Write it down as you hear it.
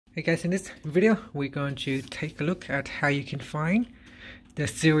Hey guys, in this video we're going to take a look at how you can find the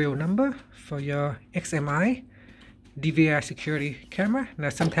serial number for your XMEye DVR security camera. Now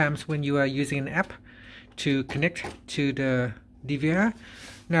sometimes when you are using an app to connect to the DVR,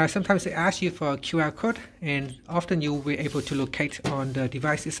 now sometimes they ask you for a QR code, and often you'll be able to locate on the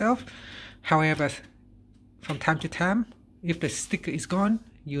device itself. However, from time to time, if the sticker is gone,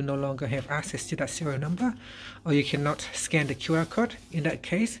 you no longer have access to that serial number, or you cannot scan the QR code. In that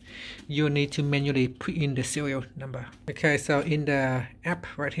case, you need to manually put in the serial number. Okay, so in the app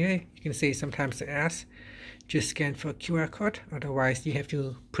right here, you can see sometimes it asks just scan for QR code, otherwise you have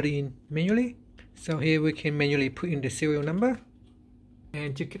to put it in manually. So here we can manually put in the serial number,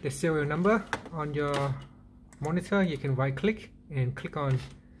 and to get the serial number on your monitor, you can right click and click on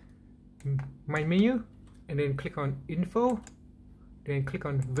my menu, and then click on info, then click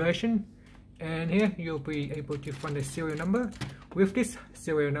on version, and here you'll be able to find the serial number. With this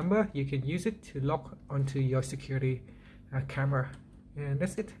serial number, you can use it to log onto your security camera. And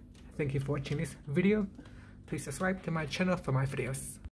that's it. Thank you for watching this video. Please subscribe to my channel for my videos.